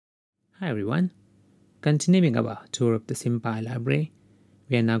Hi everyone, continuing our tour of the Sympy library,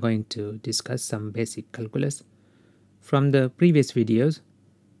 we are now going to discuss some basic calculus. From the previous videos,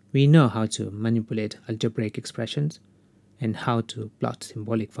 we know how to manipulate algebraic expressions and how to plot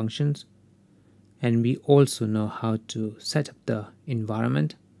symbolic functions, and we also know how to set up the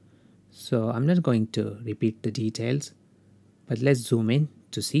environment. So I'm not going to repeat the details, but let's zoom in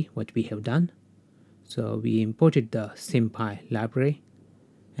to see what we have done. So we imported the Sympy library,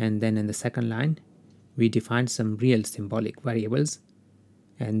 and then in the second line we defined some real symbolic variables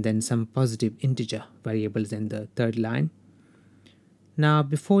and then some positive integer variables in the third line. Now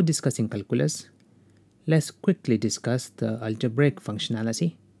before discussing calculus, let's quickly discuss the algebraic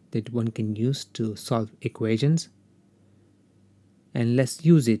functionality that one can use to solve equations, and let's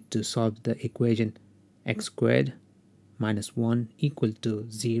use it to solve the equation x squared minus 1 equal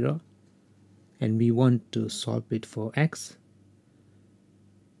to 0, and we want to solve it for x.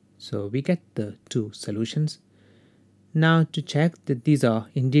 So we get the two solutions. Now to check that these are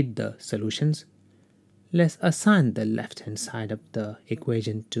indeed the solutions, let's assign the left hand side of the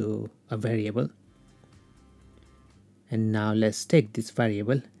equation to a variable. And now let's take this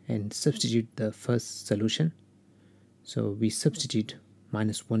variable and substitute the first solution. So we substitute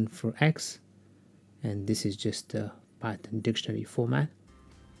minus 1 for x, and this is just the Python dictionary format.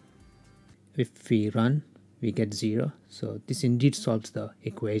 If we run, we get 0, so this indeed solves the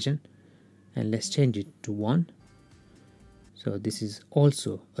equation, and let's change it to 1. So this is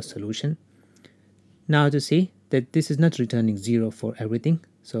also a solution. Now to see that this is not returning 0 for everything,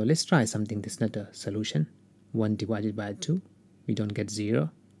 so let's try something that's not a solution. 1 divided by 2, we don't get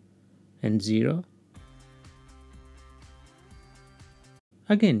 0, and 0.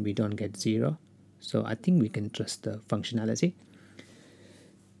 Again we don't get 0, so I think we can trust the functionality.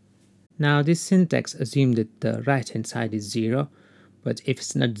 Now this syntax assumes that the right hand side is 0, but if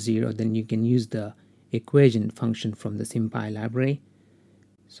it's not 0, then you can use the equation function from the Sympy library.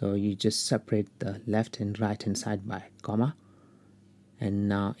 So you just separate the left and right hand side by comma, and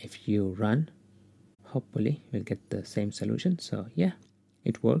now if you run, hopefully we'll get the same solution. So yeah,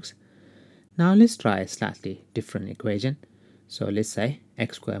 it works. Now let's try a slightly different equation. So let's say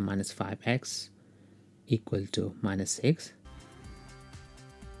x squared minus 5x equal to minus 6.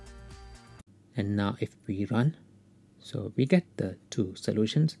 And now if we run, so we get the two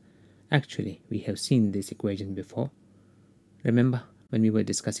solutions. Actually, we have seen this equation before. Remember when we were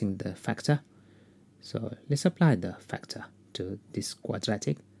discussing the factor? So let's apply the factor to this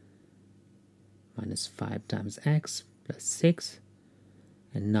quadratic. Minus 5 times x plus 6.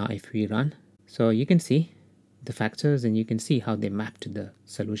 And now if we run, so you can see the factors and you can see how they map to the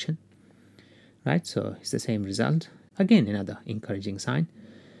solution. Right, so it's the same result. Again, another encouraging sign.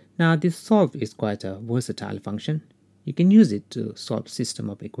 Now this solve is quite a versatile function. You can use it to solve system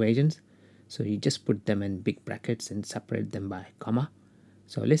of equations. So you just put them in big brackets and separate them by comma.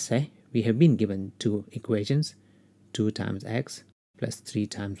 So let's say we have been given two equations, 2 times x plus 3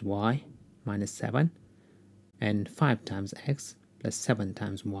 times y minus 7, and 5 times x plus 7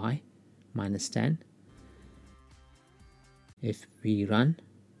 times y minus 10. If we run,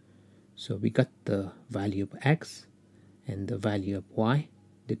 so we got the value of x and the value of y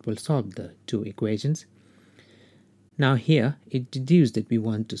that will solve the two equations. Now here it deduced that we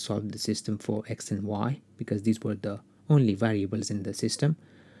want to solve the system for x and y because these were the only variables in the system,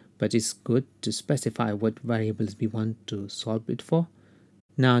 but it's good to specify what variables we want to solve it for.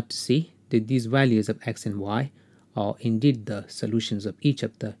 Now to see that these values of x and y are indeed the solutions of each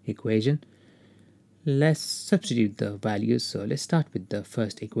of the equation, let's substitute the values. So let's start with the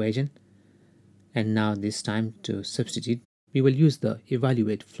first equation, and now this time to substitute we will use the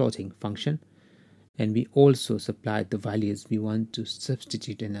evaluate floating function, and we also supply the values we want to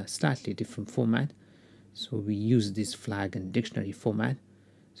substitute in a slightly different format. So we use this flag and dictionary format.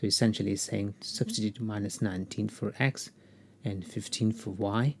 So essentially it's saying substitute minus 19 for x and 15 for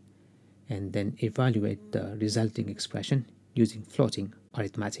y, and then evaluate the resulting expression using floating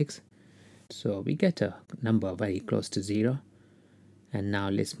arithmetics. So we get a number very close to 0. And now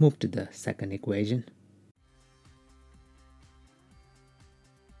let's move to the second equation.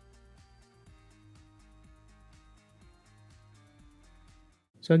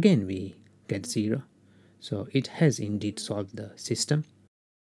 So again we get 0. So it has indeed solved the system.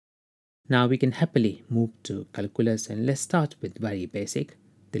 Now we can happily move to calculus, and let's start with very basic,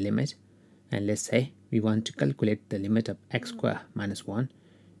 the limit. And let's say we want to calculate the limit of x squared minus 1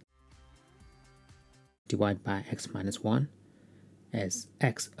 divided by x minus 1 as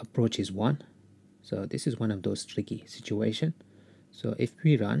x approaches 1. So this is one of those tricky situations. So if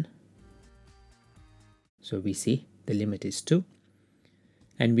we run, so we see the limit is 2.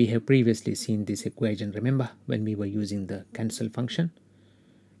 And we have previously seen this equation, remember, when we were using the cancel function.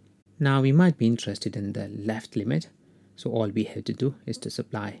 Now we might be interested in the left limit. So all we have to do is to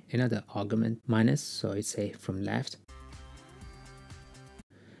supply another argument minus, so it's a from left.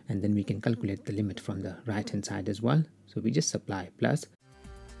 And then we can calculate the limit from the right hand side as well. So we just supply plus.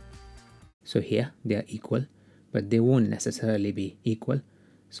 So here they are equal, but they won't necessarily be equal.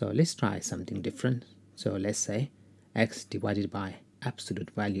 So let's try something different. So let's say x divided by absolute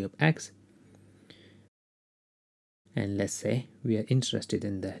value of x. And let's say we are interested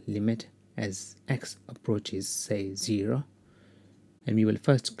in the limit as x approaches, say, 0. And we will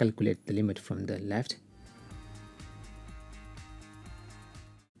first calculate the limit from the left.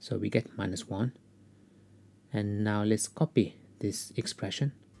 So we get minus 1. And now let's copy this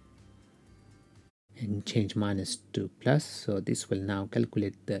expression and change minus to plus. So this will now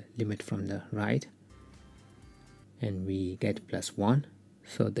calculate the limit from the right. And we get plus 1.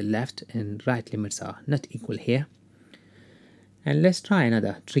 So the left and right limits are not equal here. And let's try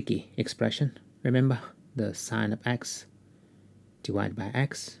another tricky expression. Remember the sine of x divided by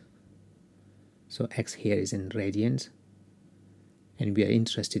x. So x here is in radians. And we are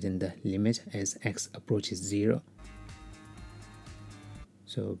interested in the limit as x approaches 0.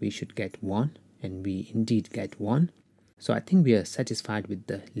 So we should get 1. And we indeed get 1. So I think we are satisfied with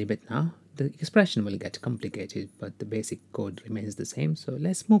the limit now. The expression will get complicated, but the basic code remains the same. So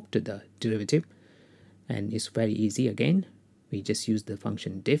let's move to the derivative. And it's very easy again. We just use the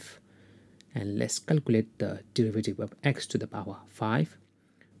function diff. And let's calculate the derivative of x to the power 5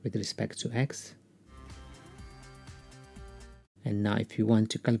 with respect to x. And now if you want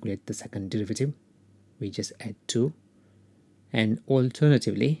to calculate the second derivative, we just add 2. And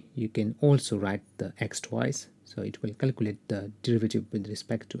alternatively, you can also write the x twice. So it will calculate the derivative with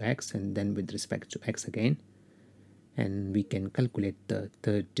respect to x and then with respect to x again. And we can calculate the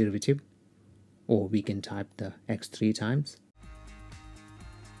third derivative, or we can type the x 3 times.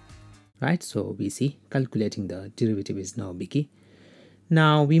 Right, so we see calculating the derivative is no biggie.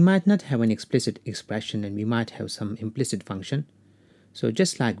 Now we might not have an explicit expression and we might have some implicit function. So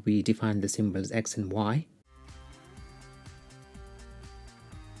just like we define the symbols x and y,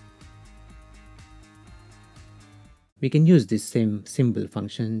 we can use this same symbol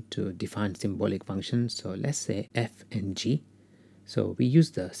function to define symbolic functions. So let's say f and g. So we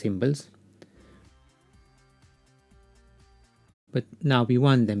use the symbols. But now we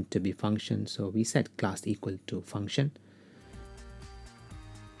want them to be functions, so we set class equal to function.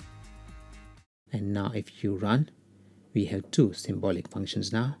 And now if you run, we have two symbolic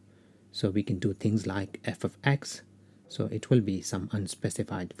functions now. So we can do things like f of x. So it will be some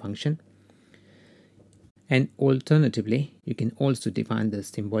unspecified function. And alternatively, you can also define the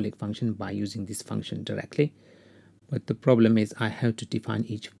symbolic function by using this function directly. But the problem is I have to define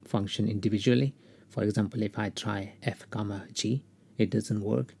each function individually. For example, if I try f comma g, it doesn't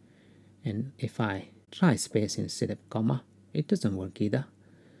work. And if I try space instead of comma, it doesn't work either.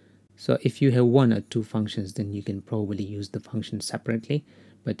 So if you have one or two functions, then you can probably use the function separately.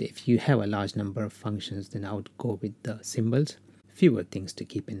 But if you have a large number of functions, then I would go with the symbols. Fewer things to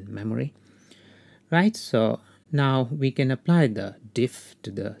keep in memory. Right, so now we can apply the diff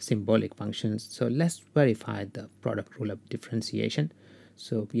to the symbolic functions. So let's verify the product rule of differentiation.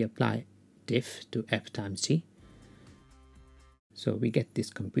 So we apply diff to f times g. So we get this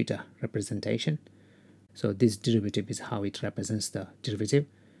computer representation. So this derivative is how it represents the derivative.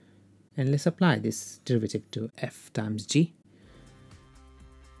 And let's apply this derivative to f times g.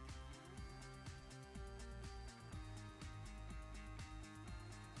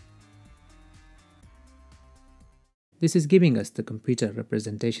 This is giving us the computer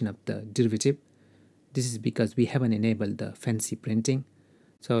representation of the derivative. This is because we haven't enabled the fancy printing.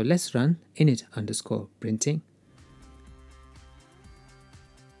 So let's run init underscore printing.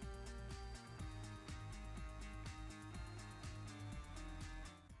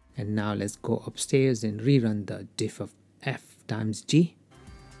 And now let's go upstairs and rerun the diff of f times g.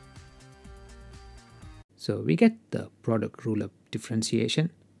 So we get the product rule of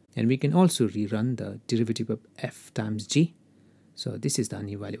differentiation. And we can also rerun the derivative of f times g. So this is the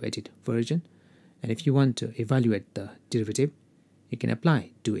unevaluated version. And if you want to evaluate the derivative, you can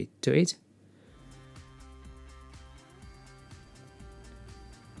apply do it to it.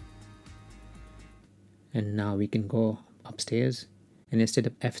 And now we can go upstairs and instead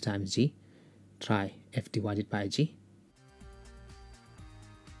of f times g, try f divided by g.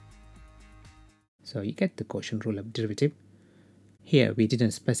 So you get the quotient rule of derivative. Here we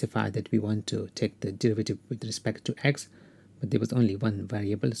didn't specify that we want to take the derivative with respect to x, but there was only one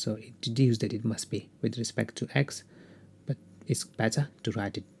variable, so it deduced that it must be with respect to x. But it's better to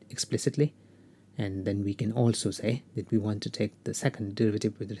write it explicitly, and then we can also say that we want to take the second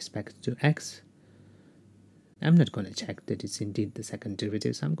derivative with respect to x. I'm not going to check that it's indeed the second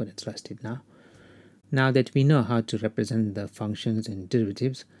derivative, so I'm going to trust it now. Now that we know how to represent the functions and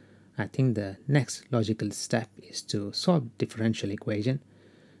derivatives, I think the next logical step is to solve differential equation.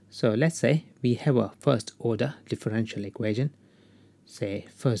 So let's say we have a first order differential equation, say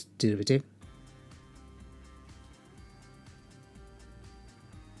first derivative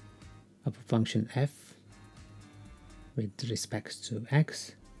of a function f with respect to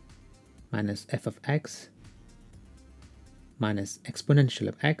x minus f of x minus exponential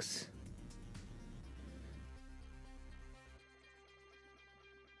of x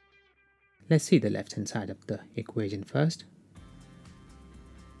Let's see the left hand side of the equation first.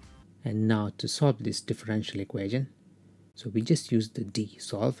 And now to solve this differential equation, so we just use the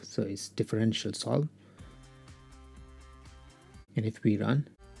dsolve, so it's differential solve. And if we run,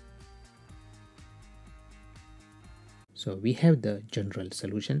 so we have the general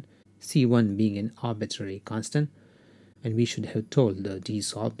solution, c1 being an arbitrary constant, and we should have told the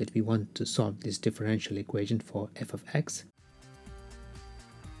dsolve that we want to solve this differential equation for f of x.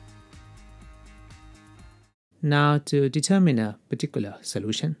 Now to determine a particular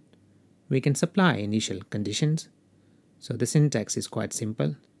solution, we can supply initial conditions. So the syntax is quite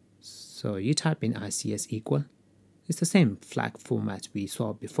simple. So you type in ICS equal. It's the same flag format we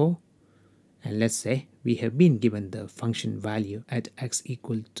saw before. And let's say we have been given the function value at x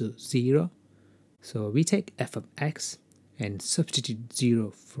equal to 0. So we take f of x and substitute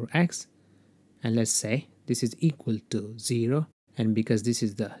 0 for x. And let's say this is equal to 0. And because this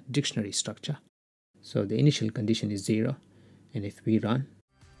is the dictionary structure, so the initial condition is 0. And if we run,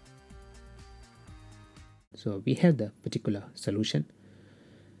 so we have the particular solution.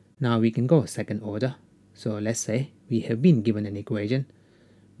 Now we can go second order. So let's say we have been given an equation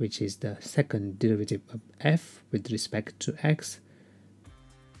which is the second derivative of f with respect to x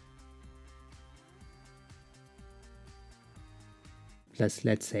plus,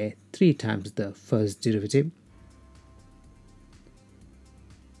 let's say, 3 times the first derivative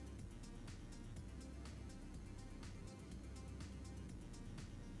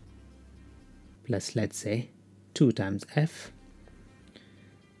plus, let's say, 2 times f.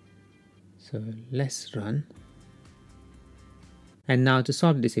 So let's run. And now to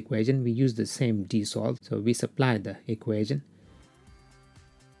solve this equation, we use the same dsolve. So we supply the equation.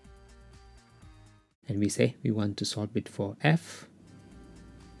 And we say we want to solve it for f.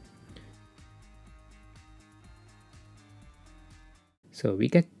 So we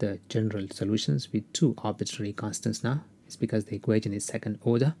get the general solutions with 2 arbitrary constants now. It's because the equation is second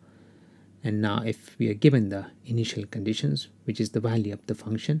order. And now if we are given the initial conditions, which is the value of the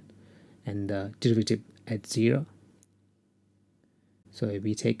function and the derivative at 0. So if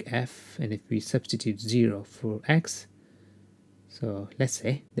we take f and if we substitute 0 for x, so let's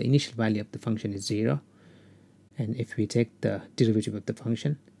say the initial value of the function is 0. And if we take the derivative of the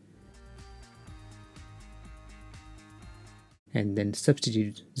function and then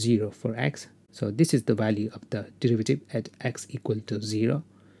substitute 0 for x, so this is the value of the derivative at x equal to 0.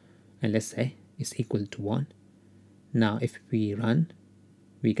 And let's say it's equal to 1. Now if we run,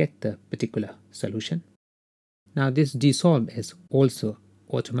 we get the particular solution. Now this dsolve has also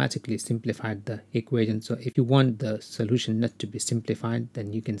automatically simplified the equation. So if you want the solution not to be simplified,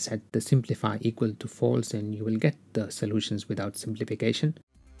 then you can set the simplify equal to false and you will get the solutions without simplification.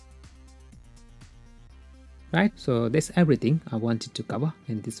 Right, so that's everything I wanted to cover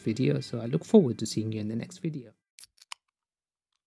in this video. So I look forward to seeing you in the next video.